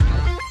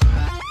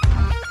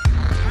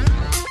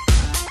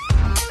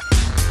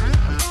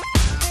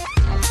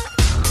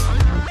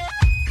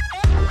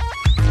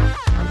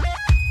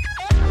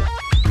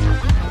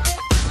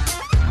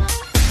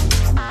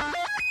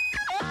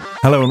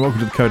Hello and welcome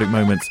to the Codec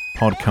Moments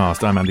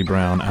Podcast. I'm Andy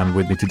Brown and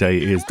with me today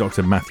is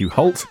Dr. Matthew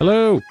Holt.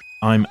 Hello.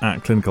 I'm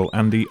at Clinical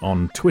Andy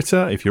on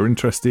Twitter if you're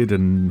interested,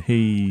 and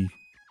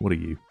what are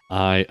you?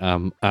 I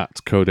am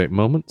at Codec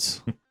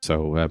Moments.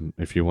 So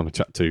if you want to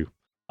chat to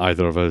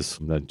either of us,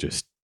 then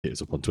just hit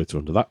us up on Twitter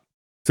under that.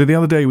 So the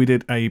other day we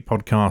did a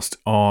podcast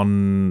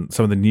on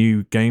some of the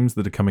new games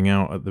that are coming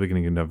out at the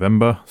beginning of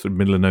November, sort of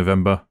middle of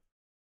November.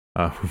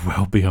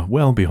 Well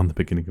beyond the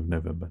beginning of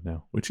November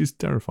now, which is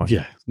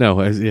terrifying. There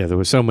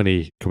were so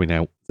many coming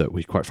out that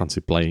we quite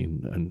fancied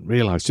playing and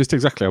realised just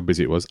exactly how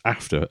busy it was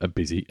after a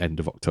busy end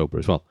of October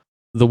as well.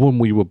 The one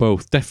we were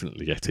both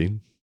definitely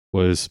getting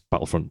was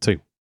Battlefront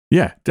II.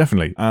 Yeah,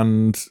 definitely.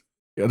 And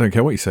I don't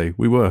care what you say,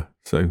 we were,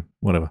 so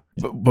whatever.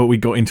 But we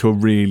got into a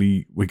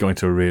really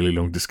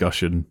long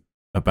discussion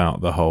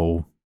about the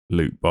whole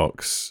loot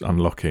box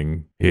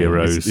unlocking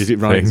heroes. Is it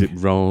right? Thing. Is it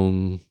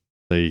wrong?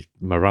 The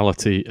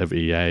morality of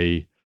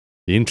EA,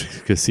 the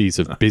intricacies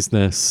of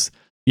business.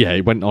 Yeah,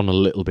 it went on a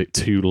little bit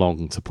too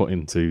long to put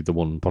into the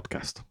one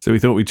podcast. So we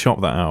thought we'd chop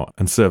that out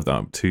and serve that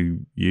up to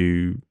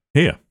you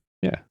here.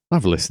 Yeah,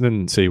 have a listen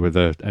and see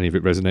whether any of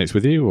it resonates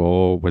with you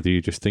or whether you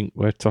just think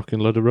we're talking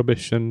a load of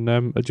rubbish and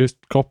are just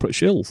corporate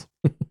shills.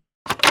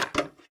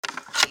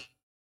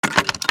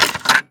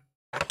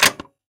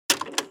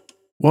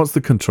 What's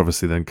the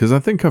controversy then? Because I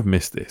think I've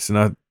missed this.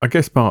 And I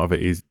guess part of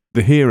it is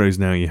the heroes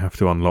now you have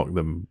to unlock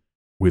them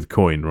with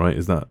coin, right?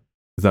 Is that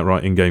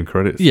right? In-game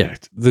credits? Yeah,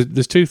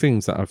 there's two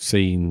things that I've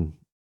seen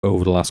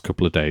over the last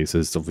couple of days.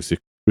 There's obviously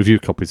review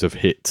copies have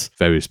hit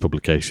various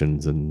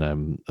publications and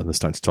they're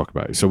starting to talk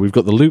about it. So we've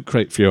got the loot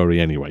crate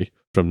fury anyway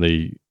from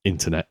the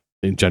internet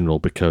in general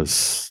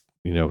because,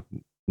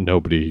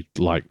 nobody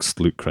likes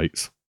loot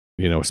crates,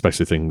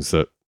 especially things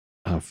that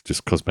have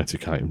just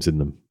cosmetic items in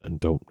them and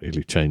don't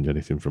really change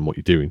anything from what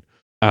you're doing.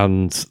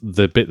 And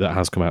the bit that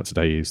has come out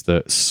today is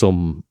that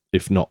some,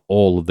 if not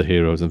all of the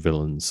heroes and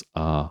villains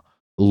are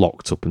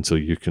locked up until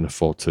you can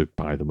afford to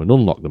buy them and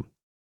unlock them.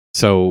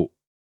 So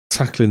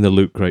tackling the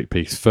loot crate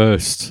piece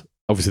first,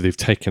 obviously they've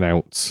taken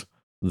out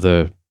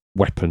the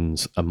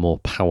weapons and more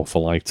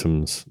powerful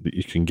items that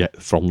you can get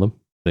from them.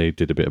 They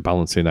did a bit of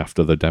balancing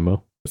after the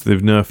demo. So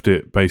they've nerfed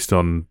it based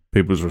on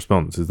people's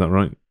response, is that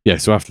right? Yeah,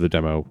 so after the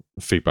demo,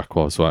 feedback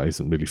was, well, that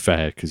isn't really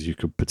fair because you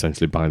could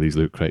potentially buy these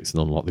loot crates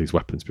and unlock these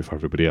weapons before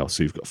everybody else.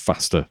 So you've got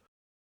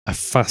a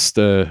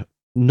faster,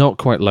 not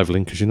quite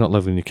leveling because you're not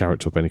leveling your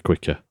character up any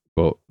quicker,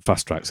 but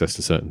faster access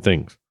to certain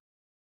things.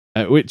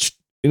 Which,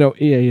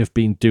 EA have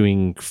been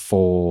doing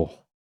for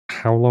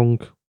how long?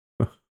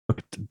 A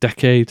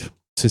decade?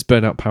 Since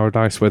Burnout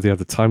Paradise, where they had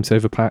the time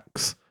saver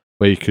packs,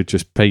 where you could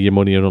just pay your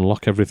money and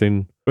unlock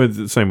everything. Well, it's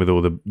the same with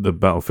all the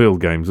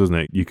Battlefield games, wasn't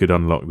it? You could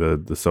unlock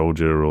the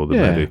soldier or the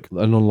medic.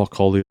 And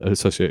unlock all the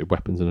associated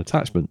weapons and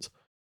attachments.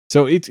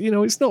 So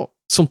it's not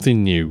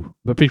something new,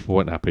 but people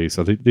weren't happy,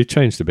 so they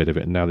changed a bit of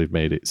it, and now they've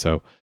made it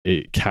so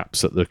it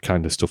caps at the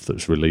kind of stuff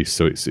that's released,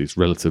 so it's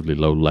relatively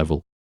low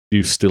level.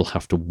 You still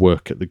have to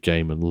work at the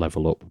game and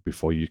level up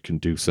before you can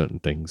do certain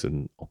things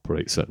and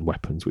operate certain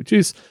weapons, which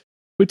is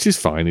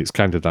fine. It's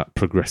kind of that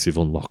progressive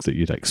unlock that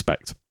you'd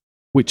expect.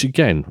 Which,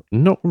 again,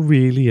 not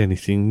really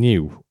anything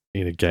new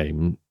in a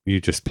game.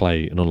 You just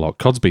play and unlock.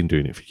 COD's been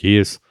doing it for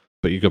years,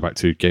 but you go back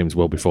to games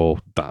well before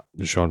that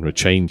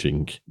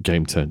genre-changing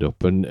game turned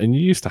up, and you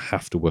used to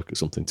have to work at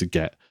something to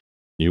get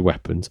new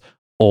weapons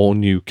or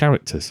new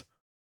characters.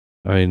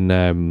 I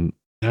mean,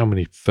 how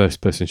many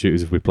first-person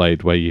shooters have we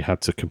played where you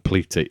had to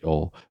complete it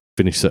or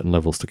finish certain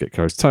levels to get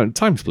characters?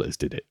 Time Splitters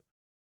did it.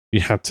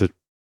 You had to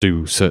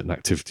do certain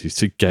activities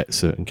to get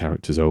certain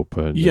characters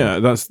open. Yeah,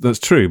 that's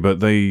true, but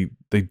they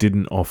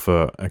didn't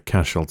offer a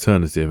cash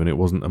alternative, and it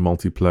wasn't a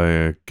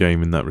multiplayer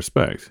game in that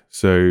respect.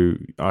 So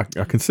I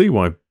can see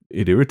why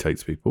it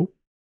irritates people.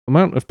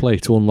 Amount of play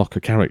to unlock a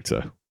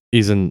character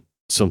isn't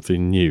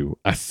something new.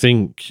 I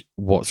think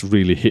what's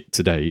really hit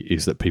today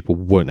is that people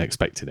weren't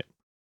expecting it,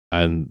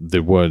 and they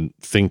weren't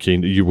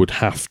thinking you would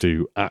have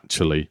to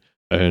actually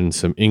earn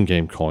some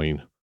in-game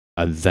coin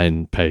and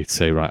then pay to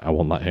say, right, I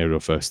want that hero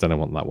first, then I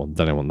want that one,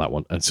 then I want that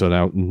one. And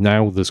so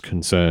now there's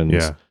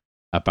concerns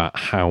about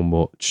how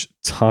much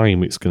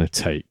time it's going to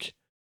take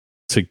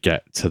to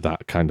get to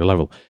that kind of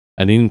level.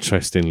 And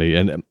interestingly,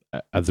 and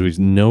there is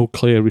no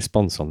clear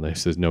response on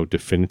this, there's no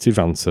definitive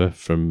answer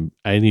from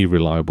any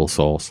reliable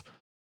source,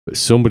 but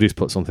somebody's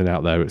put something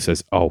out there that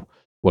says, oh,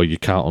 well, you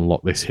can't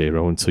unlock this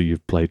hero until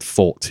you've played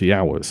 40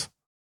 hours.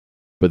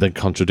 But then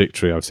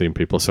contradictory, I've seen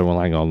people say, well,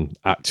 hang on,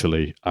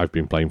 actually, I've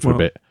been playing for a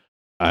bit,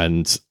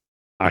 and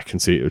I can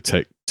see it would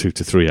take 2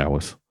 to 3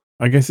 hours.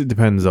 I guess it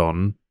depends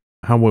on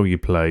how well you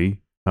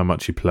play, how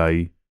much you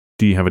play.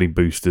 Do you have any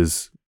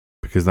boosters?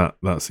 Because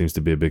that seems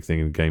to be a big thing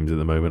in games at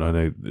the moment. I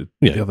know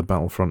the other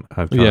Battlefront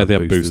had they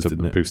had boosters,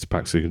 booster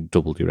packs so you can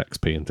double your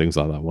XP and things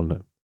like that, wasn't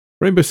it?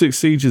 Rainbow Six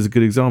Siege is a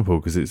good example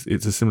because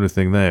it's a similar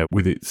thing there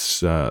with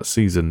its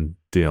season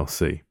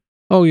DLC.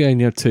 Oh yeah,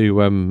 and you had to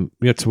earn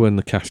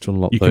the cash to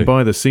unlock. You can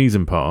buy the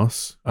season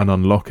pass and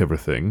unlock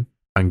everything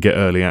and get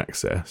early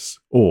access,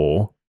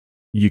 or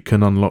you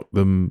can unlock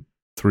them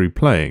through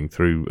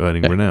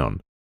earning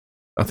renown.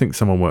 I think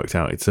someone worked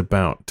out it's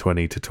about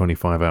 20 to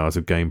 25 hours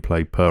of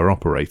gameplay per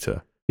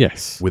operator.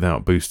 Yes.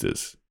 Without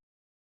boosters.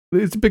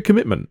 It's a big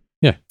commitment.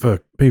 Yeah. For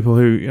people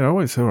who, I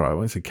won't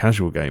say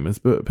casual gamers,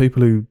 but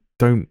people who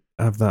don't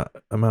have that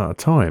amount of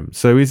time.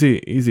 So is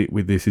it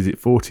with this, is it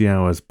 40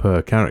 hours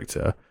per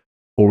character?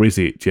 Or is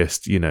it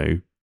just,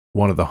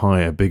 one of the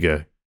higher,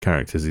 bigger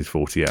characters is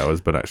 40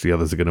 hours, but actually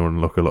others are going to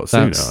unlock a lot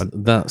sooner?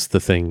 That's the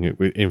thing.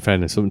 In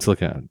fairness, something to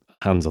look at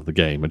hands on the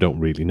game, I don't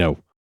really know.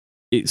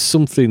 It's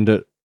something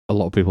that a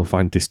lot of people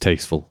find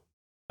distasteful.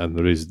 And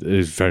there is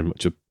very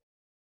much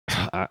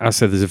I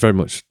said there's very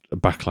much a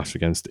backlash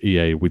against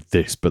EA with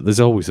this, but there's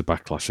always a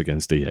backlash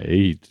against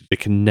EA. They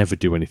can never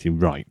do anything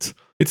right.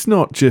 It's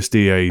not just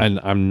EA. And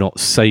I'm not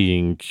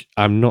saying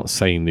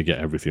they get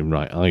everything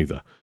right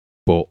either,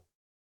 but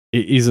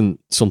it isn't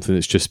something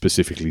that's just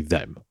specifically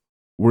them.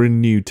 We're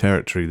in new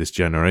territory this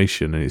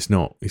generation, and it's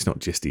not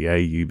just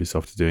EA.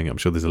 Ubisoft are doing it. I'm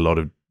sure there's a lot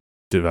of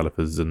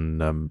developers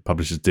and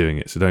publishers doing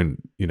it. So don't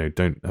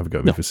have a go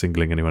at me for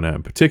singling anyone out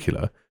in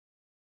particular.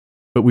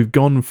 But we've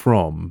gone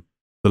from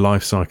the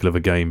life cycle of a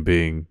game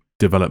being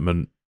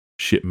development,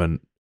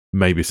 shipment,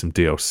 maybe some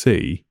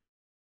DLC,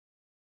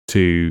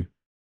 to,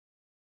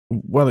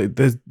 well,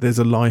 there's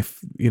a life,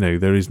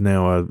 there is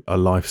now a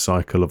life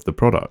cycle of the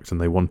product,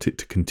 and they want it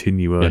to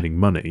continue earning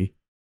money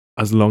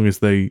as long as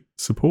they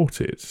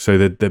support it. So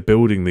they're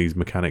building these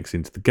mechanics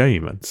into the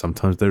game, and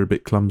sometimes they're a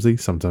bit clumsy,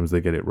 sometimes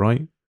they get it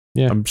right.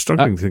 Yeah. I'm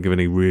struggling to think of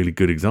any really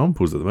good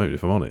examples at the moment,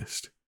 if I'm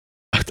honest.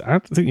 I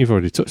think you've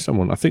already touched on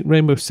one. I think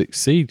Rainbow Six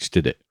Siege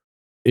did it.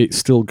 It's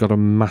still got a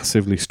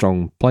massively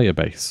strong player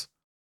base.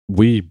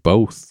 We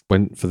both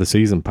went for the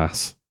season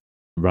pass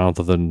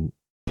rather than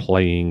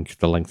playing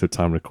the length of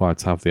time required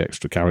to have the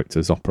extra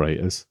characters,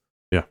 operators,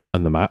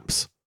 and the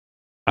maps.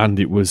 And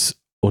it was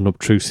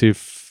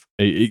unobtrusive.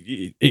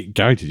 It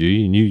guided you.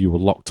 You knew you were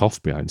locked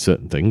off behind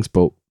certain things,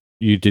 but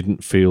you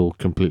didn't feel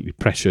completely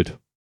pressured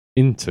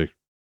into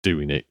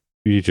doing it.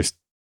 You just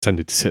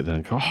tended to sit there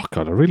and go, oh,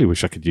 God, I really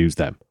wish I could use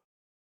them.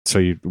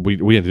 So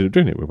we ended up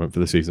doing it. We went for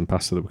the season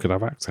pass so that we could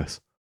have access.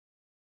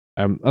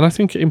 And I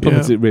think it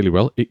implemented it really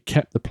well. It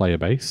kept the player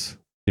base.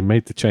 It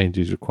made the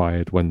changes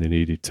required when they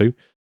needed to.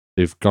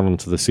 They've gone on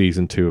to the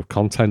season 2 of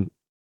content,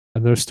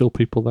 and there are still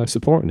people there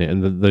supporting it.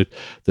 And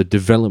the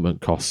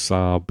development costs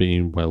are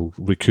being well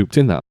recouped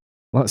in that.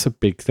 That's a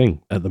big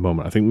thing at the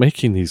moment. I think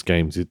making these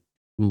games is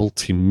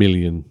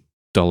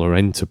multi-million-dollar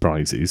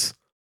enterprises,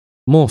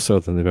 more so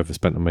than they've ever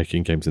spent on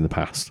making games in the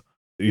past.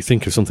 You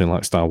think of something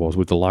like Star Wars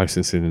with the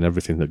licensing and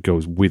everything that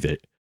goes with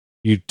it,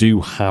 you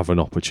do have an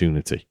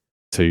opportunity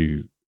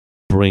to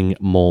bring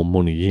more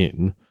money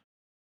in,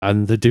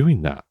 and they're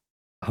doing that.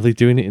 Are they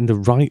doing it in the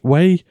right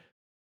way?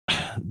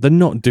 They're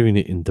not doing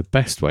it in the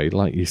best way,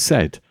 like you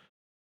said,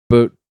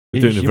 but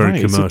they're doing it very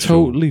commercial, it's a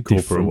totally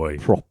corporate different way.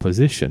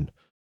 Proposition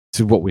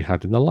to what we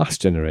had in the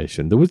last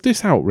generation. There was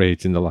this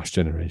outrage in the last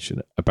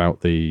generation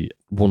about the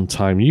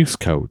one-time use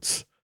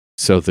codes,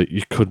 so that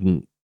you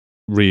couldn't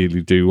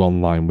really do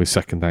online with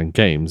second-hand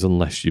games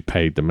unless you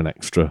paid them an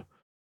extra,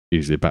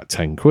 usually about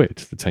 10 quid,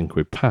 the 10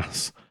 quid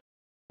pass.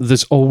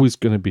 There's always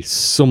going to be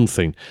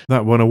something.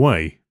 That went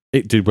away.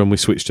 It did when we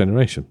switched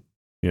generation.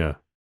 Yeah.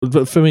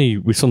 But for me,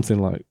 with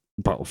something like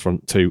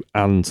Battlefront 2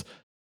 and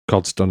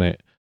COD's done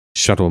it,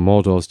 Shadow of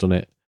Mordor's done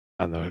it,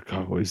 and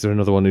is there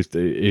another one?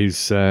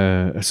 Is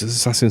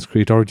Assassin's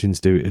Creed Origins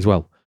do it as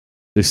well?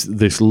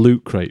 This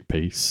loot crate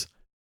piece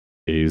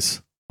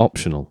is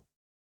optional.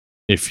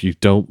 If you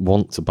don't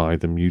want to buy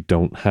them, you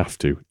don't have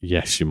to.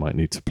 Yes, you might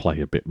need to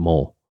play a bit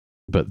more,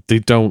 but they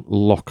don't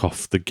lock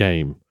off the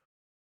game.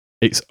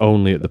 It's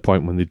only at the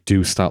point when they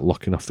do start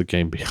locking off the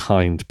game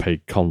behind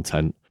paid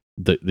content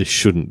that they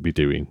shouldn't be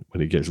doing,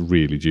 when it gets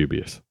really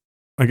dubious.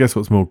 I guess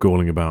what's more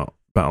galling about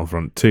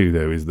Battlefront 2,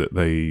 though, is that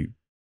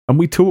and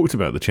we talked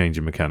about the change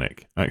in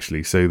mechanic,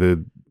 actually. So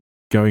the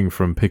going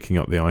from picking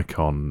up the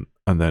icon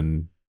and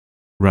then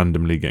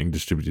randomly getting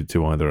distributed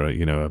to either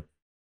a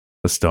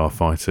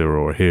starfighter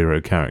or a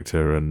hero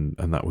character, and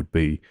there'd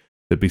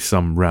be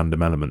some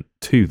random element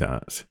to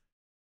that.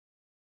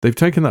 They've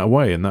taken that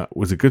away, and that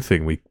was a good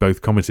thing. We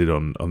both commented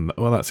on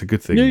well, that's a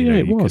good thing.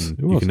 It was.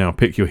 You can now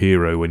pick your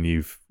hero when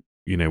you've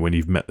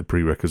met the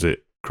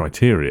prerequisite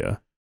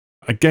criteria.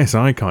 I guess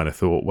I kind of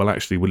thought, well,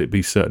 actually, will it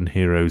be certain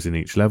heroes in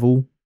each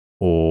level,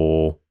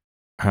 or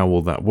how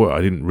will that work?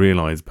 I didn't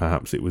realise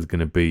perhaps it was going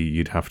to be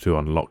you'd have to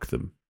unlock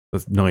them.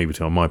 That's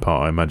naivety on my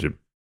part, I imagine.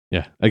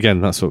 Yeah,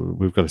 again, that's what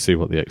we've got to see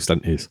what the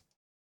extent is.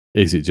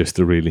 Is it just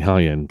the really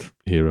high-end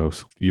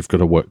heroes you've got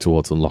to work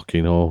towards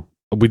unlocking, or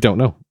we don't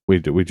know.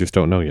 We just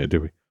don't know yet,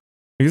 do we?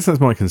 I guess that's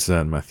my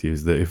concern, Matthew,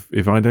 is that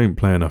if I don't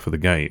play enough of the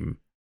game,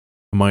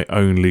 am I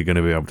only going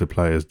to be able to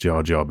play as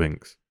Jar Jar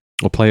Binks?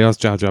 Or play as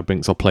Jar Jar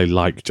Binks, or play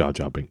like Jar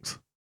Jar Binks?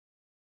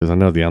 Because I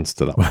know the answer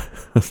to that one.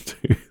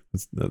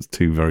 That's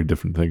two very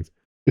different things.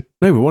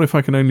 No, but what if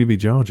I can only be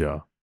Jar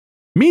Jar?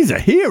 Me's a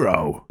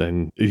hero!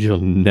 Then you'll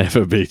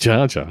never be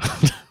Jar Jar.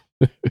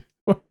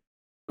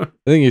 The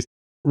thing is,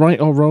 right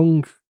or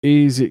wrong,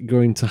 is it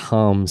going to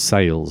harm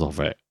sales of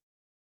it?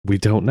 We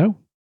don't know.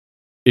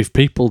 if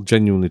people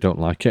genuinely don't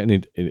like it,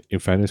 and in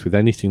fairness, with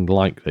anything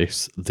like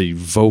this, the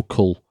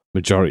vocal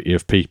majority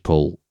of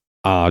people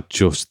are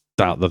just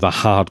that, they're the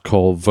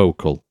hardcore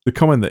vocal. The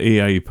comment that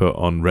EA put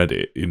on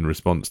Reddit in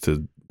response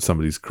to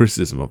somebody's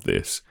criticism of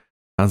this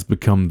has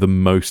become the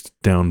most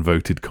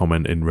downvoted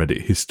comment in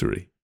Reddit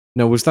history.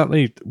 Now, was that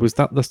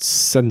the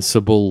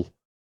sensible,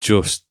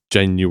 just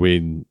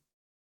genuine,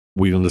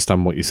 we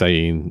understand what you're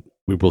saying,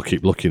 we will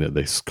keep looking at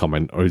this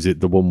comment, or is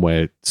it the one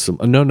where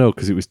no,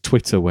 because it was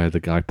Twitter where the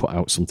guy put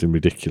out something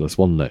ridiculous,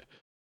 wasn't it?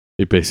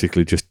 It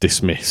basically just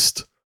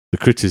dismissed the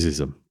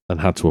criticism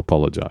and had to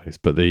apologise.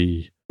 But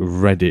the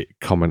Reddit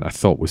comment I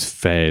thought was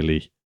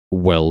fairly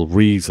well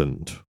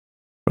reasoned.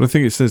 But I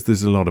think it says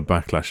there's a lot of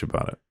backlash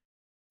about it.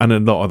 And a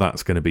lot of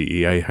that's going to be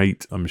EA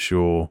hate, I'm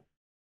sure.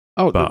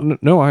 Oh, but,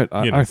 no,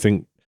 I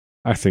think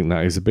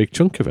that is a big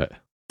chunk of it.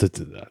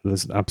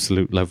 There's an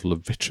absolute level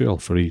of vitriol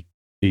for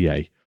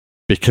EA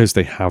because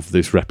they have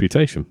this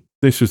reputation.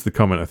 This was the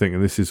comment, I think,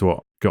 and this is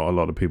what got a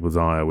lot of people's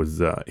ire,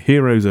 was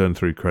heroes earned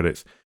through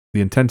credits.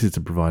 The intent is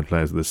to provide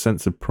players with a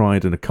sense of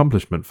pride and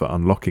accomplishment for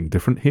unlocking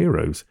different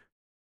heroes.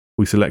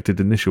 We selected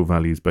initial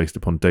values based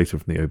upon data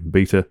from the open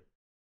beta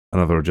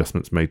and other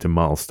adjustments made to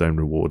milestone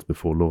rewards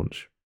before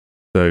launch.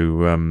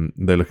 So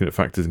they're looking at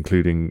factors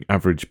including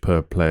average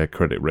per player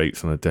credit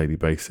rates on a daily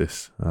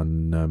basis,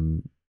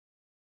 and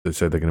they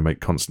say they're going to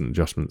make constant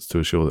adjustments to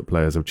assure that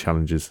players have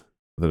challenges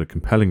that are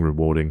compelling,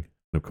 rewarding,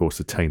 and of course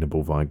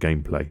attainable via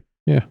gameplay.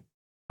 Yeah.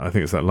 I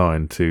think it's that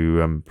line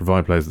to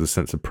provide players with a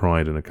sense of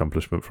pride and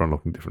accomplishment for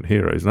unlocking different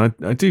heroes. And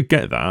I do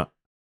get that.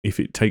 If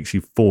it takes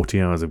you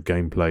 40 hours of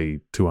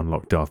gameplay to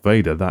unlock Darth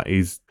Vader, that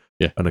is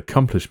an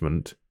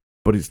accomplishment,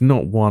 but it's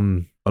not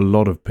one a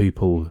lot of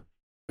people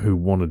who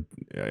want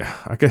to,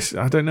 I guess,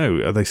 I don't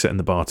know, are they setting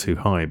the bar too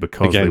high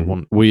because again, they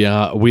want... We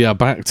are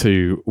back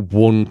to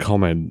one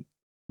comment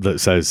that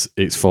says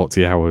it's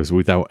 40 hours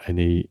without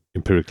any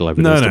empirical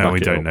evidence. No, we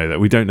don't know that.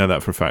 We don't know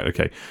that for a fact.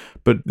 Okay.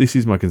 But this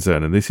is my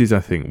concern, and this is, I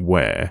think,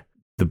 where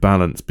the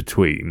balance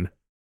between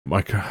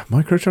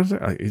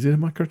microtransaction... Is it a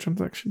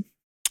microtransaction?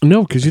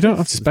 No, because you don't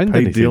have to spend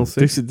anything. DLC?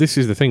 This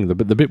is the thing. The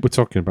bit we're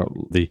talking about,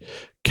 the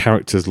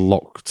characters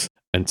locked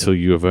until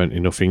you have earned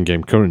enough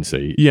in-game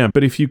currency. Yeah,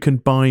 but if you can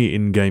buy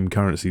in-game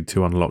currency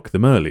to unlock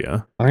them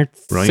earlier, I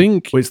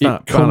think it's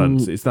that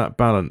balance. It's that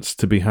balance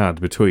to be had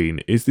between,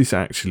 is this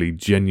actually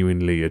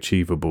genuinely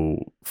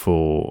achievable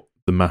for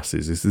the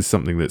masses? Is this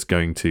something that's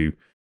going to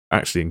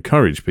actually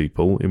encourage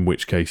people, in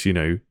which case,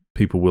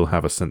 people will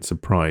have a sense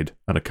of pride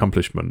and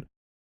accomplishment?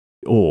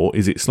 Or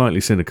is it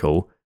slightly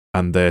cynical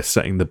and they're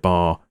setting the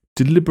bar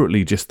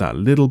deliberately just that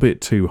little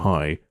bit too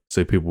high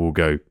so people will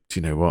go, do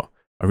you know what?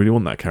 I really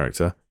want that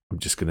character. I'm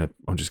just gonna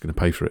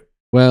pay for it.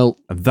 Well,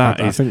 and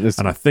I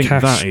think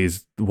that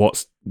is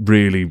what's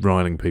really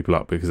riling people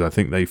up, because I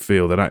think they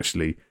feel that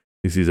actually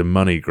this is a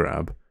money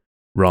grab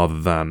rather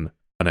than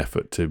an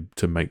effort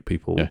to make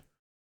people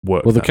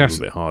work a little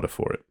bit harder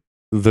for it.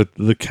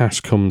 The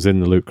cash comes in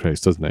the loot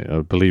crates, doesn't it?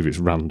 I believe it's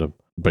random,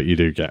 but you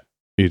do get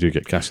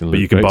cash in the loot crates. But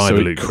you can buy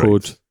the loot crates. So it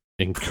could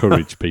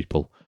encourage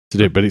people to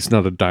do it, but it's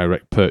not a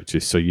direct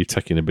purchase, so you're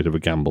taking a bit of a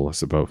gamble, I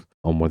suppose,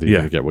 on whether you're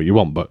going to get what you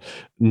want. But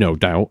no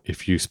doubt,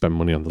 if you spend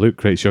money on the loot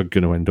crates, you're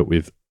going to end up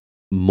with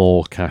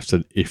more cash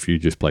than if you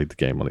just played the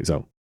game on its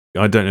own.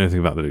 I don't know anything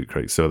about the loot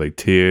crates. So are they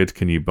tiered?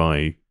 Can you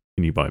buy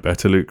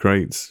better loot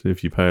crates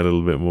if you pay a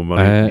little bit more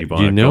money? Can you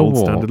buy a gold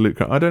standard loot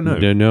crate? I don't know.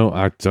 No,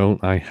 I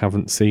don't. I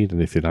haven't seen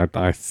anything.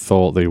 I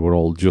thought they were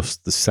all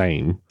just the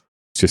same.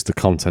 It's just the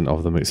content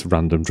of them. It's a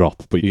random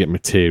drop, but you get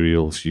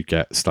materials, you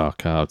get star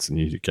cards, and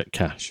you get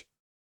cash.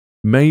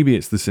 Maybe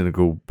it's the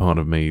cynical part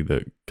of me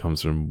that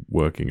comes from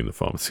working in the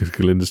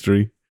pharmaceutical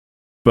industry,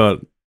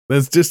 but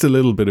there's just a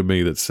little bit of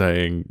me that's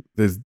saying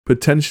there's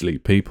potentially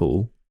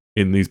people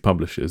in these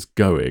publishers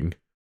going,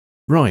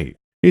 right,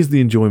 here's the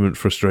enjoyment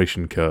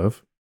frustration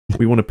curve.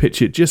 We want to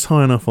pitch it just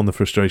high enough on the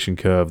frustration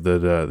curve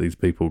that these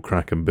people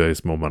crack and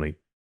burst more money.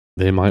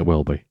 They might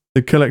well be.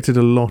 They've collected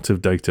a lot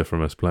of data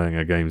from us playing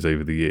our games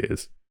over the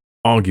years.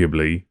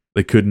 Arguably,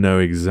 they could know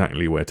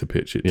exactly where to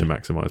pitch it to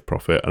maximise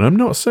profit, and I'm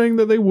not saying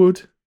that they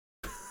would.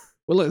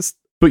 Well,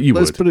 but you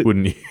would,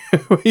 wouldn't you?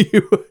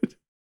 You would.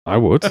 I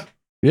would.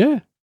 Yeah.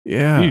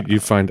 Yeah. You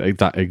find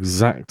that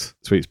exact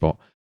sweet spot.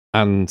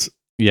 And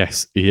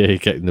yes, EA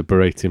getting the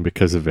berating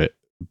because of it,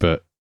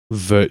 but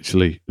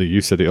virtually, you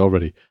said it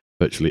already,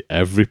 virtually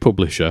every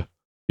publisher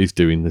is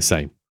doing the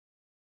same.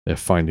 They're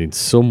finding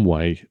some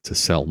way to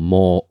sell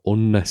more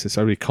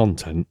unnecessary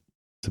content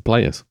to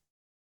players.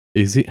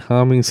 Is it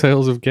harming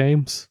sales of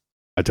games?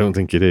 I don't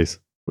think it is.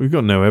 We've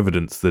got no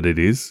evidence that it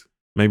is.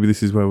 Maybe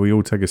this is where we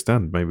all take a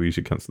stand. Maybe we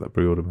should cancel that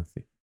pre-order,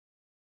 Matthew.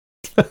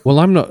 Well,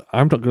 I'm not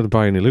going to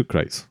buy any loot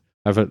crates.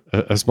 I have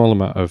a small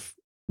amount of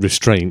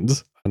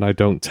restraint, and I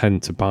don't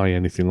tend to buy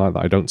anything like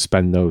that. I don't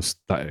spend that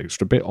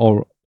extra bit,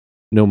 or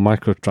no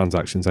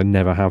microtransactions. I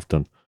never have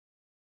done.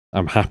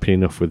 I'm happy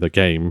enough with the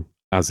game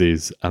as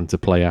is, and to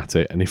play at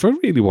it. And if I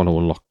really want to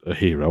unlock a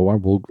hero,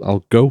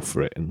 I'll go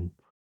for it, and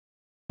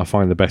I'll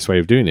find the best way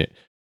of doing it.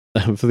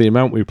 For the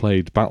amount we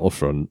played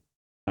Battlefront,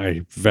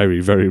 I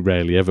very, very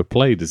rarely ever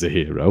played as a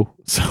hero,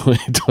 so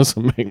it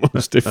doesn't make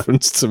much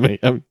difference to me.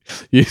 I'm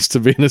used to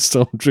being a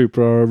stormtrooper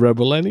or a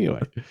rebel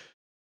anyway.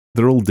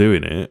 They're all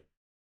doing it.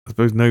 I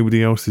suppose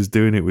nobody else is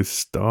doing it with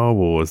Star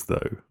Wars,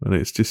 though, and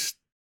it's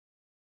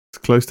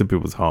close to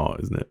people's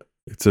heart, isn't it?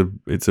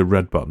 It's a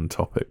red button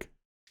topic.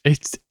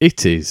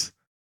 It is,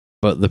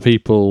 but the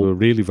people who are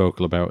really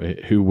vocal about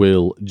it, who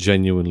will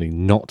genuinely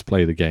not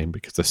play the game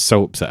because they're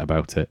so upset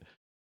about it,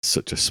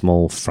 such a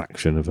small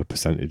fraction of a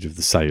percentage of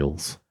the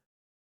sales,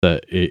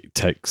 that it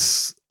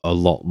takes a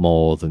lot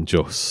more than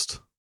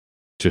just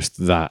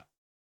that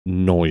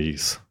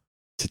noise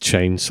to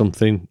change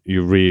something.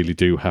 You really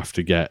do have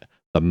to get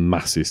the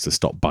masses to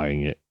stop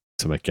buying it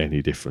to make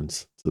any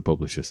difference to the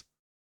publishers.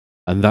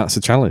 And that's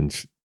a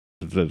challenge.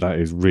 That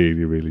is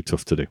really, really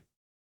tough to do.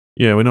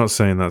 Yeah, we're not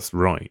saying that's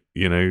right.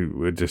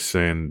 We're just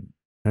saying,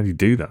 how do you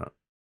do that?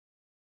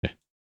 Yeah.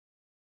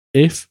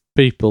 If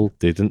people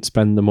didn't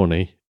spend the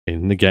money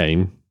in the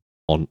game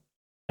on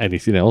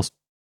anything else,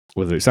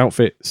 whether it's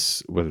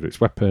outfits, whether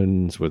it's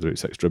weapons, whether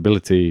it's extra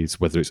abilities,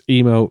 whether it's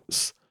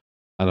emotes,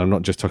 and I'm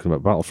not just talking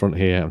about Battlefront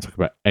here, I'm talking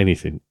about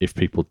anything. If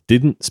people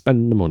didn't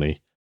spend the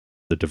money,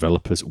 the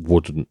developers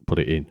wouldn't put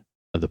it in,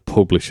 and the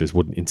publishers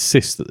wouldn't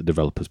insist that the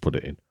developers put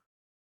it in.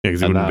 Yeah,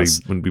 because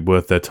it wouldn't be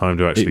worth their time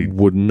to actually... It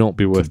would not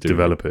be worth to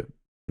develop it.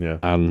 Yeah.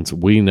 And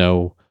we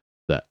know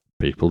that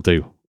people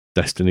do.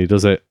 Destiny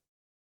does it.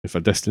 If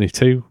a Destiny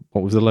 2,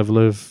 what was the level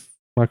of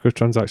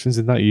microtransactions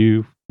in that?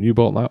 You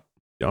bought that?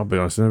 I'll be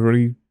honest, I never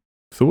really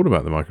thought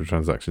about the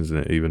microtransactions in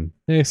it even.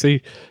 Yeah,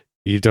 see,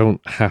 you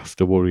don't have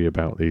to worry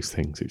about these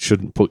things. It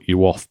shouldn't put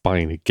you off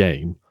buying a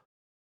game.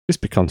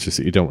 Just be conscious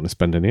that you don't want to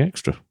spend any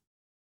extra.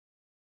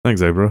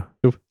 Thanks, Abra.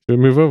 Should we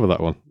move over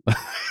that one?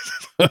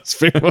 That's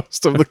been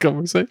most of the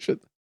conversation.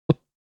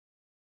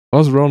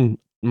 As we're on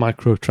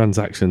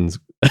microtransactions,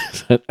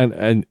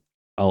 and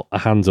a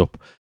hands up,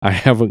 I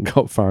haven't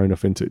got far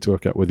enough into it to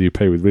work out whether you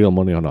pay with real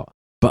money or not.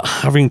 But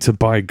having to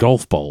buy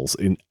golf balls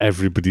in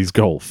everybody's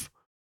golf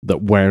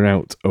that wear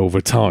out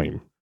over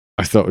time,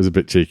 I thought was a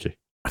bit cheeky.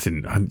 I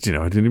didn't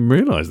even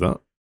realise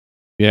that.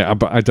 Yeah,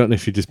 but I don't know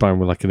if you just buy them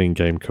with like an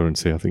in-game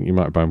currency. I think you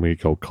might buy them with your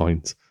gold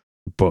coins.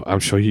 But I'm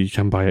sure you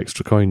can buy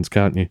extra coins,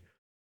 can't you?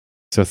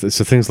 So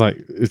things like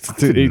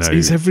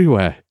it's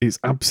everywhere. It's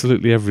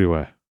absolutely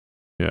everywhere.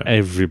 Yeah,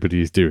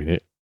 everybody's doing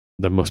it.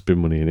 There must be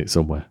money in it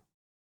somewhere.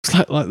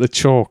 It's like the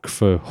chalk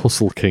for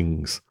Hustle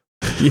Kings.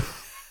 Yeah.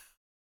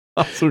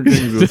 Hustle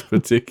Kings was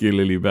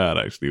particularly bad,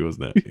 actually,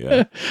 wasn't it?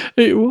 Yeah,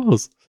 it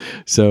was.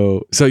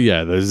 So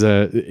yeah, there's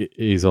it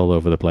is all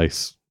over the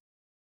place.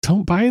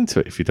 Don't buy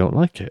into it if you don't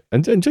like it,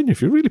 and genuinely,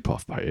 if you're really put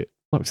off by it,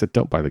 like I said,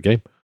 don't buy the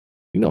game.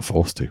 You're not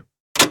forced to.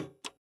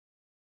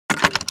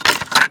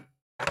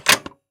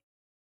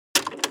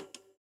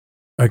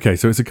 Okay,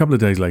 so it's a couple of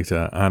days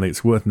later, and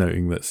it's worth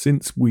noting that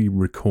since we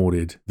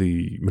recorded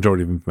the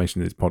majority of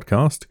information in this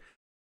podcast,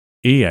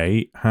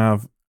 EA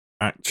have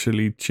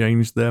actually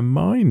changed their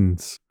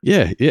minds.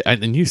 Yeah,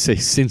 and you say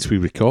since we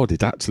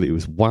recorded, actually it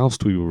was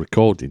whilst we were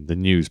recording, the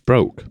news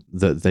broke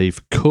that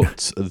they've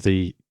cut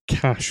the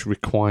cash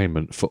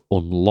requirement for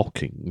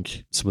unlocking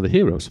some of the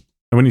heroes.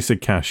 And when you say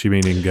cash, you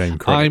mean in-game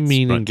credits? I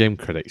mean right? in-game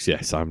credits,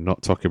 yes. I'm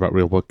not talking about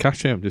real-world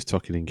cash here. I'm just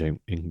talking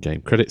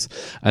in-game credits.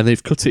 And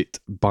they've cut it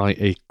by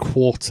a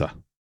quarter,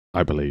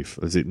 I believe,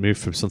 as it moved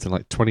from something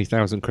like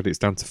 20,000 credits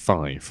down to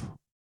 5.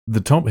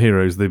 The top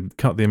heroes, they've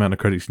cut the amount of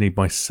credits you need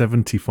by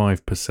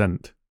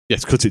 75%.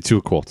 Yes, cut it to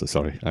a quarter,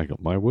 sorry. I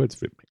got my words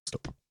a bit mixed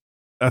up.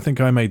 I think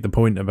I made the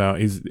point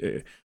about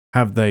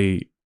have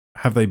they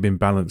been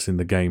balancing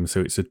the game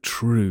so it's a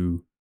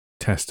true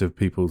test of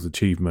people's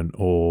achievement,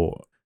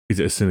 or is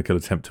it a cynical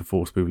attempt to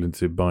force people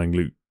into buying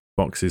loot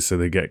boxes so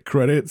they get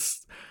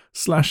credits?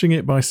 Slashing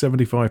it by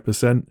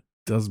 75%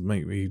 does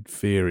make me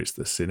fear it's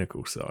the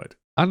cynical side.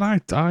 And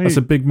that's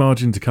a big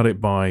margin to cut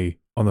it by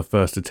on the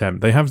first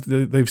attempt.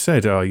 They've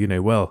said,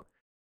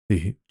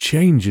 the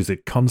change is a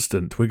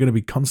constant. We're going to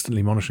be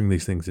constantly monitoring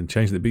these things and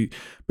changing it.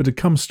 But to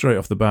come straight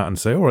off the bat and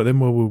say, all right,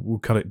 then we'll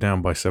cut it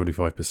down by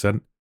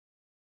 75%.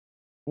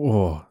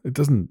 Oh, it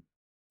doesn't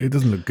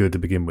look good to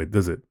begin with,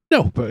 does it?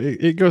 No, but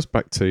it goes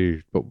back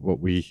to what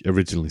we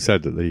originally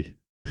said at the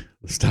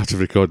start of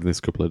recording this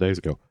a couple of days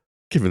ago.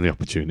 Given the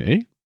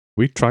opportunity,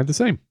 we tried the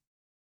same.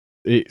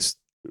 It's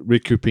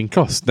recouping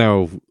costs.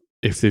 Now,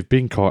 if they've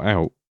been caught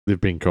out, they've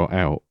been caught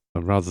out.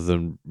 And rather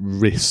than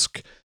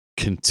risk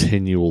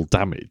continual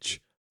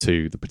damage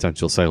to the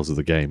potential sales of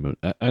the game,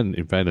 and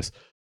in fairness,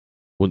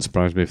 wouldn't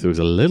surprise me if there was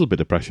a little bit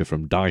of pressure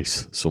from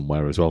DICE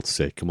somewhere as well to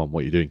say, come on,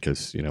 what are you doing?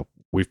 Because,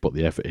 we've put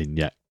the effort in,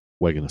 yet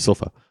we're going to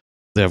suffer.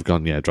 They have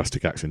gone,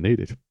 drastic action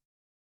needed.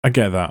 I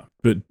get that,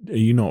 but are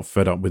you not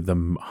fed up with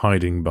them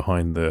hiding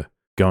behind the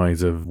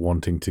guise of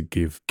wanting to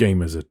give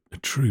gamers a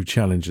true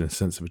challenge and a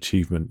sense of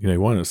achievement?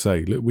 Why not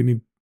say, look, we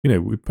need,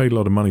 we paid a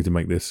lot of money to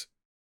make this.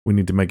 We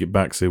need to make it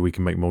back so we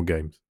can make more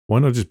games. Why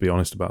not just be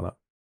honest about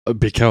that?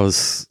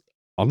 Because,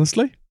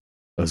 honestly,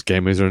 those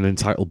gamers are an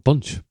entitled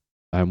bunch,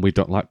 and we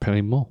don't like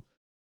paying more.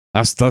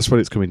 That's what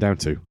it's coming down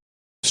to.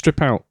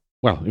 Strip out,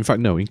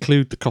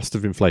 include the cost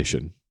of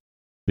inflation,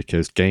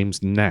 because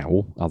games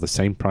now are the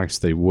same price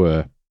they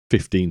were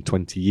 15,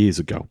 20 years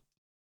ago.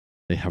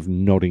 They have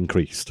not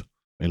increased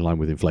in line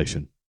with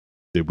inflation.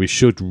 We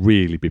should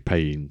really be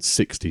paying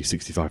 £60,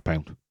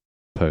 £65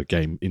 per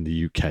game in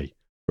the UK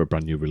for a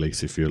brand new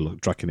release if you're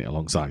tracking it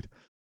alongside.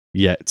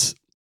 Yet,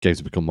 games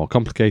have become more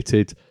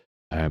complicated,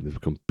 they've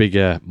become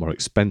bigger, more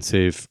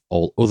expensive,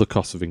 all other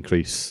costs have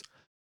increased.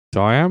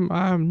 So I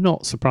am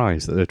not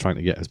surprised that they're trying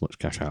to get as much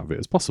cash out of it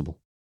as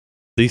possible.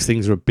 These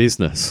things are a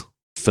business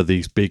for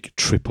these big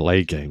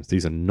AAA games.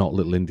 These are not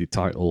little indie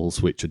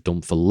titles which are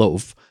done for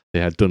love.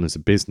 They are done as a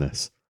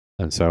business.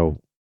 And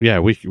so, yeah,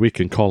 we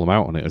can call them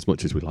out on it as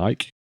much as we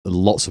like.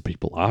 Lots of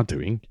people are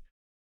doing.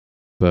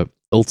 But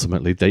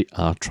ultimately, they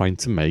are trying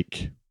to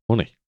make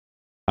money.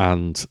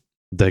 And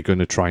they're going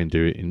to try and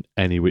do it in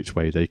any which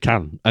way they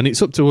can. And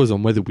it's up to us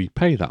on whether we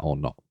pay that or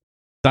not.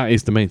 That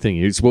is the main thing.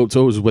 It's up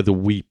to us whether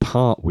we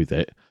part with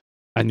it.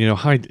 And,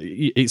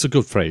 it's a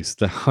good phrase.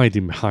 They're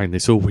hiding behind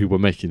this, we were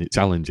making it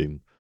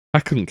challenging. I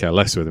couldn't care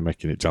less whether they're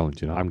making it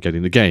challenging. I'm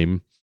getting the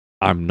game.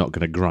 I'm not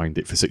going to grind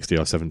it for 60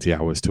 or 70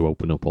 hours to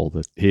open up all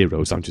the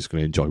heroes. I'm just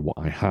going to enjoy what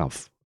I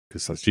have,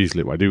 because that's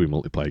usually what I do in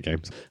multiplayer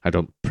games. I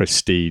don't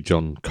prestige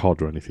on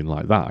COD or anything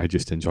like that. I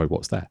just enjoy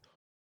what's there.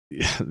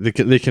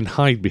 They can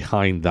hide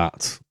behind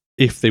that.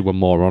 If they were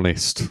more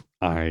honest,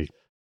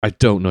 I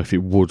don't know if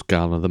it would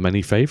garner them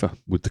any favour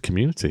with the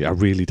community. I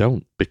really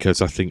don't,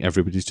 because I think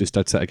everybody's just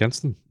dead set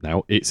against them.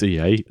 Now, it's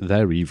EA.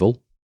 They're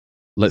evil.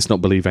 Let's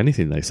not believe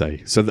anything they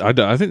say. So I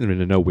think they're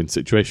in a no-win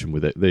situation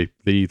with it. They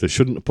either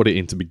shouldn't have put it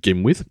in to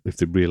begin with if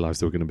they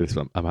realised there were going to be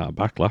some amount of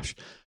backlash.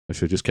 They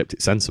should have just kept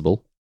it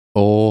sensible.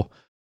 Or,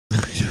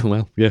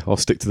 or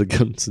stick to the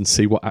guns and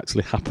see what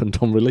actually happened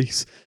on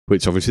release,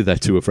 which obviously they're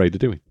too afraid of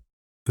doing.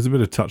 There's a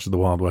bit of touch of the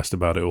Wild West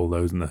about it all,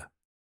 though, isn't there?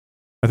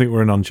 I think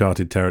we're in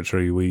uncharted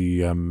territory.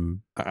 We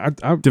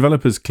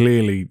developers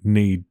clearly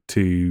need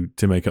to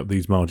make up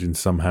these margins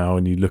somehow,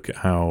 and you look at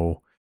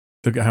how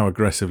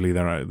aggressively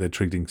they're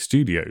treating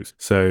studios.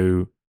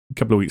 So a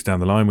couple of weeks down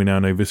the line, we now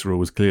know Visceral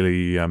was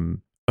clearly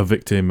a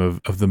victim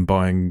of them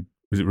buying.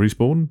 Was it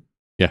Respawn?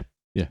 Yeah,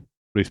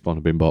 Respawn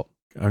had been bought.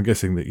 I'm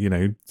guessing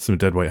that some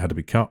dead weight had to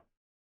be cut.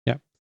 Yeah,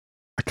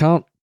 I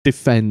can't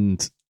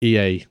defend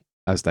EA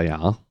as they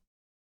are,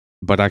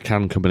 but I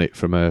can come at it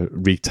from a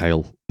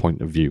retail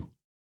point of view.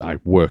 I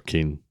work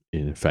in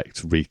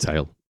effect,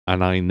 retail.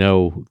 And I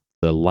know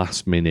the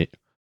last minute,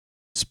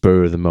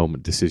 spur of the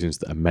moment decisions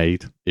that are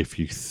made. If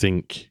you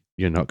think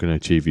you're not going to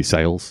achieve your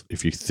sales,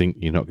 if you think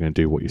you're not going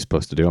to do what you're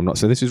supposed to do, I'm not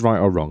saying this is right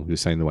or wrong, I'm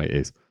just saying the way it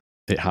is.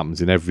 It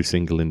happens in every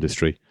single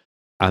industry.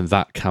 And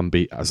that can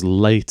be as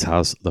late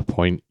as the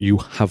point you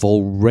have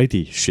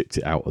already shipped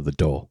it out of the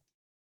door.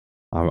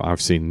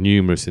 I've seen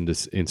numerous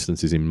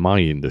instances in my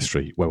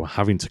industry where we're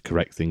having to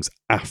correct things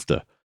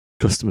after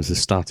customers have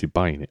started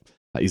buying it.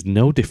 That is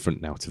no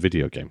different now to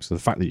video games. So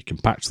the fact that you can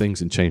patch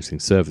things and change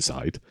things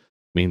server-side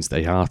means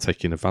they are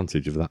taking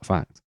advantage of that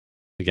fact.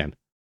 Again,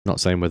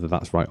 not saying whether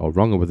that's right or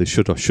wrong or whether they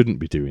should or shouldn't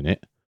be doing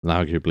it. And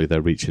arguably they're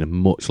reaching a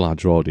much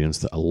larger audience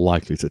that are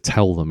likely to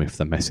tell them if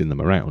they're messing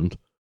them around.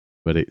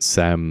 But it's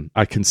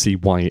I can see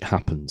why it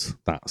happens.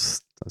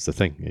 That's the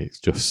thing.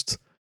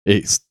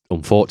 It's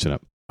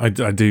unfortunate. I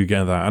do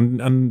get that.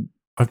 And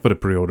I've put a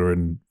pre-order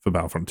in for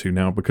Battlefront 2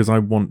 now because I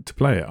want to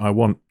play it. I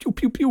want pew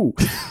pew pew.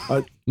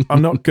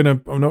 I'm not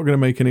gonna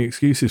make any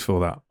excuses for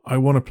that. I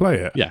want to play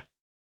it. Yeah.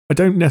 I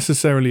don't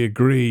necessarily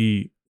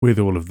agree with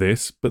all of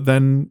this, but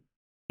then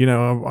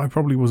I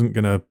probably wasn't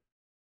gonna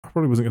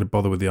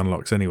bother with the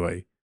unlocks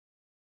anyway.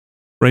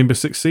 Rainbow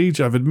Six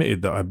Siege, I've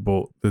admitted that I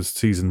bought the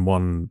Season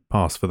 1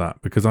 pass for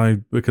that because I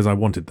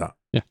wanted that.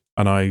 Yeah.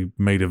 And I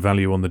made a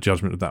value on the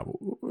judgment of that.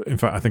 In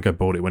fact, I think I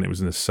bought it when it was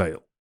in a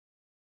sale.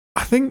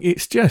 I think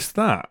it's just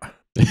that.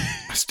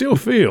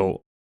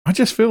 I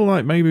just feel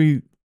like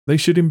maybe they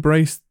should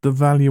embrace the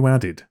value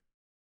added.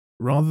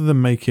 Rather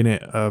than making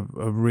it a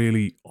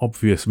really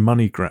obvious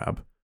money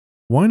grab,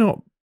 why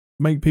not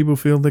make people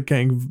feel they're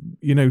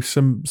getting,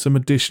 some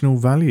additional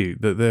value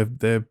that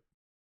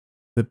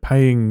they're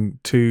paying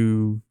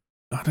to,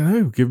 I don't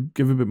know,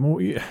 give a bit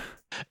more. Yeah.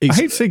 I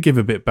hate to say give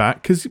a bit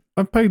back because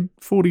I've paid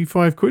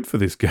 45 quid for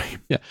this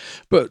game. Yeah,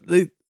 but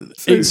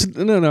it's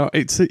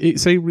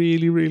a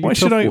really, really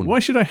tough one. Why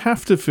should I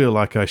have to feel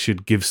like I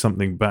should give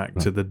something back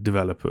to the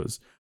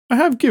developers? I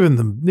have given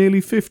them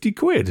nearly 50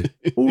 quid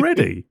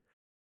already.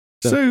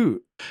 So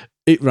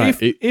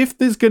if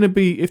there's going to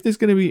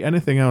be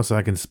anything else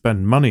I can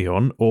spend money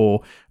on,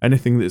 or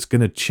anything that's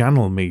going to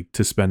channel me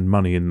to spend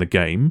money in the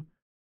game,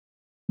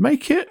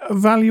 make it a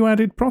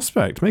value-added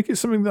prospect. Make it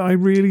something that I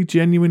really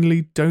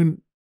genuinely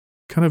don't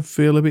kind of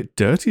feel a bit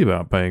dirty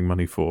about paying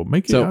money for.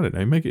 Make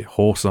it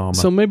horse armor.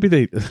 So maybe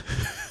they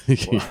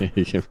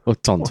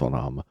tauntaun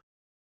armor.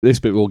 This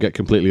bit will get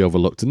completely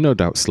overlooked and no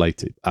doubt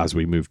slated as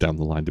we move down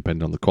the line,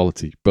 depending on the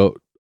quality. But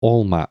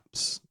all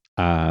maps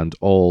and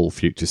all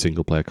future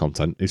single-player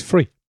content is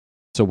free.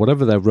 So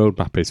whatever their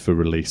roadmap is for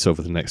release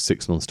over the next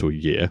 6 months to a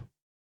year,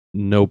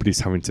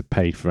 nobody's having to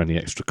pay for any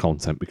extra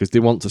content because they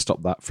want to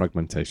stop that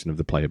fragmentation of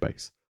the player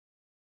base.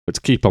 But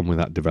to keep on with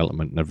that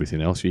development and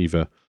everything else, you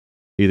either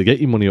Either get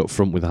your money up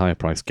front with a higher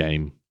price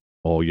game,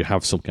 or you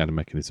have some kind of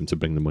mechanism to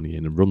bring the money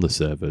in and run the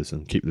servers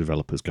and keep the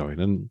developers going.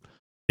 And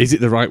is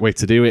it the right way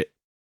to do it?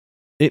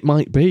 It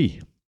might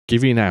be.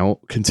 Giving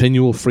out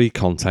continual free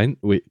content,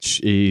 which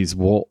is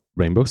what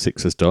Rainbow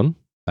Six has done,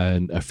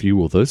 and a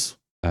few others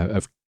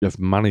have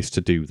managed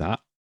to do that,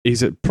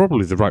 is it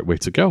probably the right way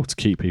to go to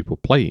keep people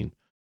playing.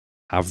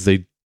 Have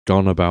they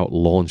gone about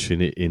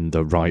launching it in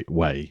the right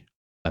way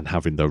and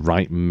having the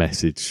right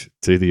message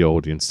to the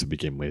audience to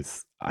begin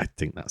with? I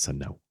think that's a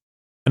no.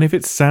 And if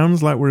it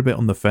sounds like we're a bit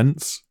on the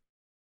fence,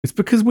 it's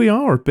because we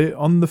are a bit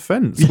on the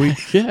fence.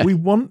 We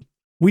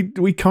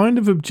we kind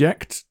of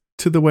object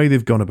to the way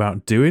they've gone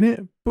about doing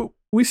it, but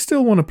we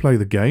still want to play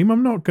the game.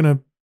 I'm not gonna,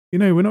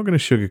 we're not gonna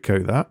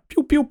sugarcoat that.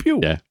 Pew pew pew.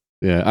 Yeah.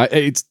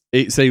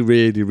 It's a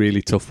really,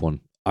 really tough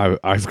one.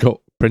 I've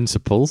got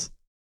principles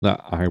that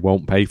I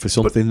won't pay for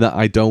something that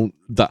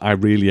I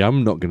really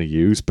am not going to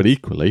use. But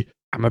equally,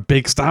 I'm a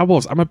big Star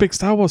Wars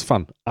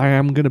fan. I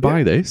am going to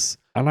buy this,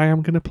 and I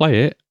am going to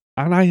play it,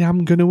 and I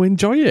am going to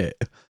enjoy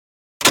it.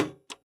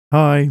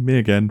 Hi, me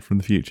again from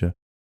the future.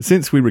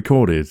 Since we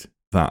recorded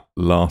that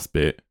last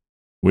bit,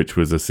 which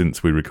was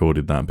since we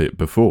recorded that bit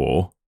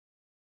before,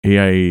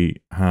 EA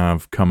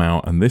have come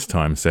out and this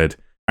time said,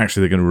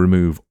 actually, they're going to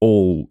remove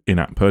all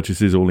in-app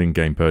purchases, all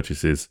in-game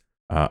purchases,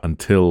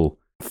 until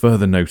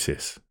further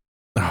notice.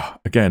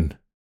 Again,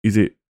 is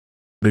it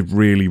they've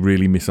really,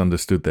 really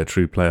misunderstood their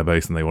true player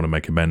base and they want to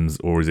make amends,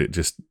 or is it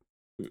just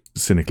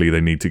cynically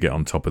they need to get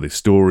on top of this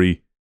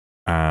story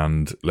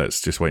and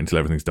let's just wait until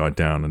everything's died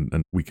down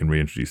and we can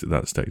reintroduce it at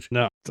that stage?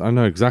 No, I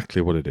know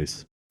exactly what it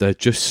is. They're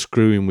just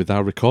screwing with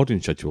our recording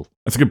schedule.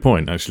 That's a good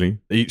point, actually.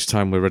 Each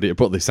time we're ready to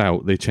put this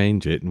out, they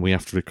change it and we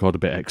have to record a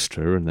bit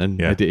extra and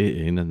then edit it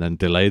in and then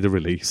delay the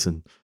release.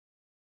 And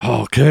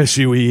curse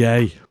you,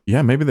 EA.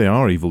 Yeah, maybe they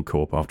are Evil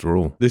Corp after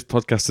all. This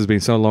podcast has been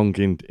so long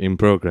in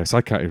progress, I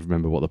can't even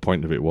remember what the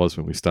point of it was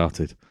when we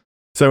started.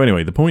 So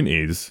anyway, the point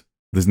is,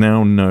 there's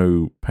now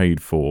no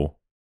paid for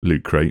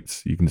loot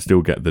crates. You can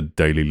still get the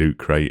daily loot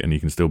crate and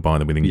you can still buy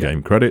them with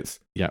in-game credits.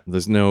 Yeah,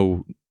 there's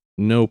no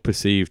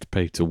perceived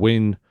pay to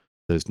win.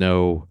 There's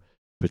no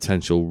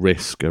potential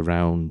risk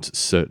around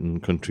certain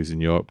countries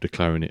in Europe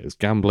declaring it as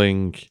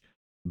gambling,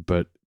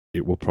 but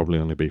it will probably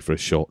only be for a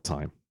short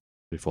time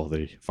before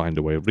they find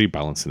a way of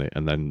rebalancing it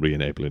and then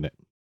re-enabling it.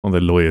 Or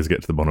the lawyers get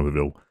to the bottom of it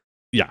all.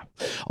 Yeah,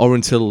 or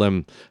until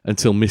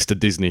Mr.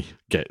 Disney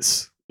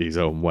gets his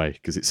own way,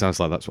 because it sounds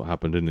like that's what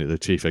happened, didn't it? The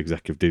chief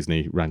exec of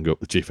Disney rang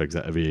up the chief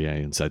exec of EA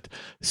and said,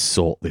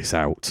 "Sort this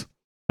out."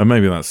 And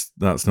maybe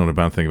that's not a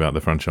bad thing about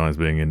the franchise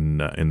being in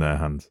their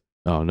hands.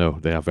 Oh no,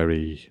 they are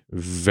very,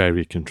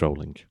 very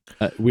controlling,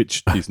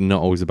 which is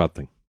not always a bad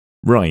thing.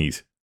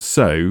 Right.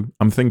 So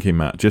I'm thinking,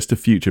 Matt, just to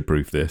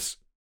future-proof this,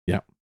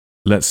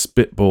 let's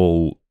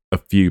spitball a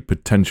few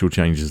potential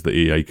changes that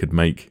EA could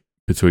make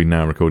between now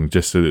and recording,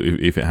 just so that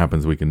if it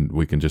happens, we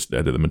can just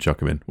edit them and chuck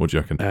them in. What do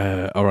you reckon?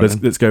 All right.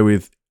 Let's go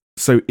with.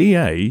 So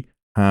EA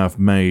have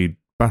made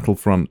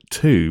Battlefront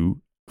II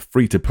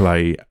free to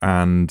play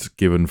and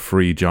given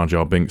free Jar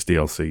Jar Binks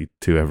DLC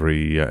to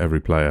every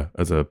player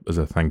as a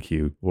thank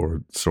you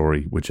or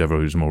sorry,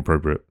 whichever is more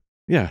appropriate.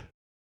 Yeah,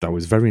 that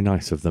was very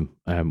nice of them.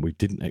 We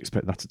didn't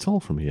expect that at all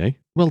from EA.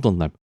 Well done,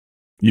 them.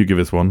 You give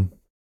us one.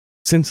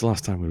 Since the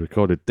last time we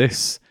recorded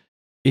this,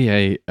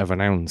 EA have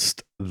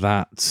announced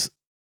that.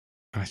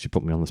 Actually,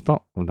 put me on the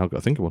spot. I've now got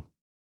to think of one.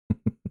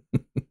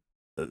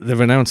 They've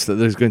announced that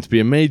there's going to be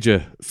a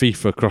major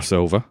FIFA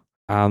crossover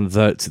and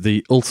that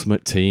the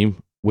Ultimate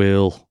Team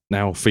will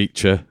now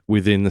feature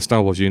within the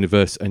Star Wars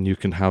universe and you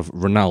can have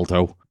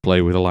Ronaldo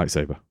play with a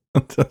lightsaber.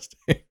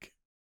 Fantastic.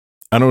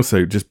 And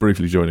also, just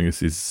briefly joining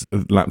us is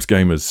Lapsed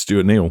Gamers,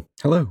 Stuart Neal.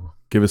 Hello.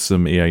 Give us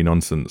some EA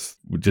nonsense,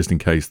 just in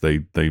case they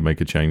make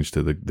a change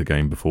to the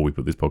game before we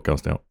put this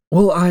podcast out.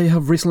 Well, I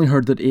have recently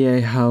heard that EA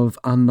have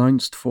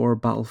announced for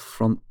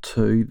Battlefront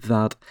II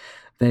that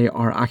they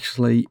are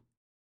actually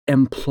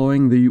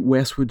employing the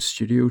Westwood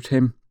Studio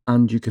team,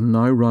 and you can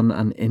now run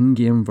an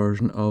in-game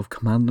version of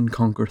Command &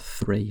 Conquer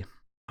 3.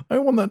 I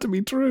want that to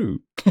be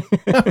true.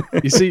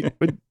 You see,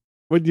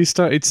 when you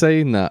started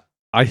saying that,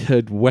 I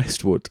heard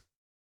Westwood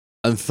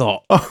and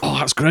thought, oh,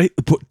 that's great.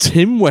 They put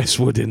Tim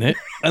Westwood in it,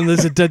 and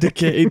there's a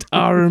dedicated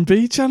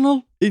R&B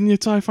channel in your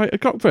TIE Fighter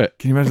cockpit.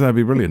 Can you imagine? That'd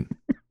be brilliant.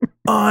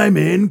 I'm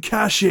in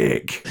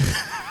Kashyyyk.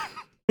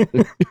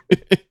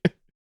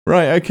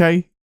 Right,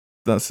 okay.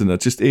 That's enough.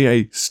 Just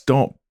EA,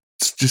 stop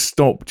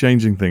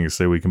changing things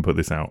so we can put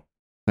this out.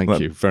 Thank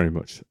you very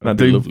much. That'd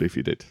be lovely if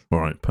you did. All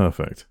right,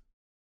 perfect.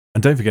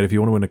 And don't forget, if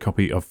you want to win a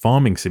copy of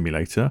Farming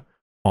Simulator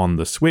on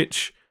the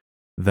Switch,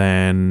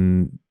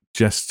 then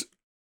just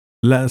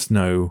let us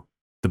know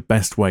the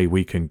best way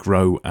we can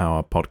grow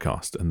our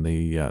podcast, and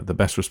the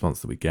best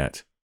response that we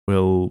get,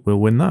 we'll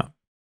win that.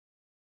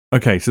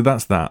 Okay, so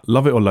that's that.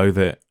 Love it or loathe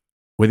it,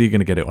 whether you're going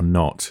to get it or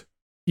not.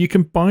 You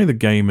can buy the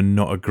game and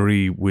not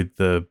agree with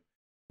the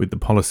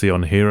policy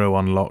on hero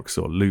unlocks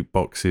or loot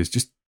boxes.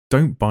 Just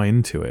don't buy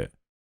into it.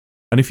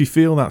 And if you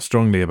feel that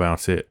strongly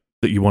about it,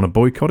 that you want to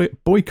boycott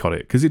it,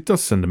 because it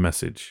does send a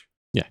message.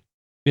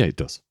 Yeah, it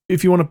does.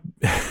 If you want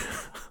to...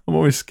 I'm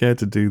always scared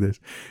to do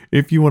this.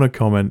 If you want to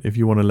comment, if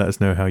you want to let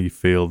us know how you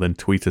feel, then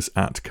tweet us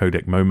at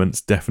Codec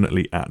Moments.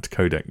 Definitely at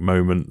Codec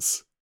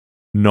Moments.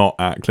 Not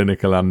at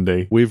Clinical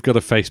Andy. We've got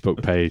a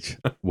Facebook page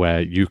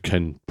where you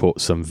can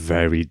put some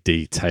very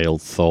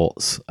detailed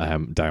thoughts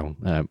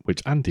down,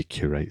 which Andy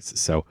curates.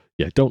 So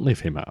yeah, don't leave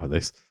him out of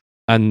this.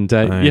 And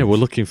yeah, we're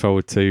looking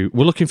forward to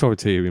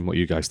hearing what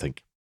you guys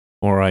think.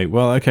 All right.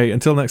 Well, okay.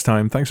 Until next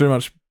time. Thanks very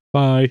much.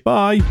 Bye.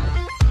 Bye.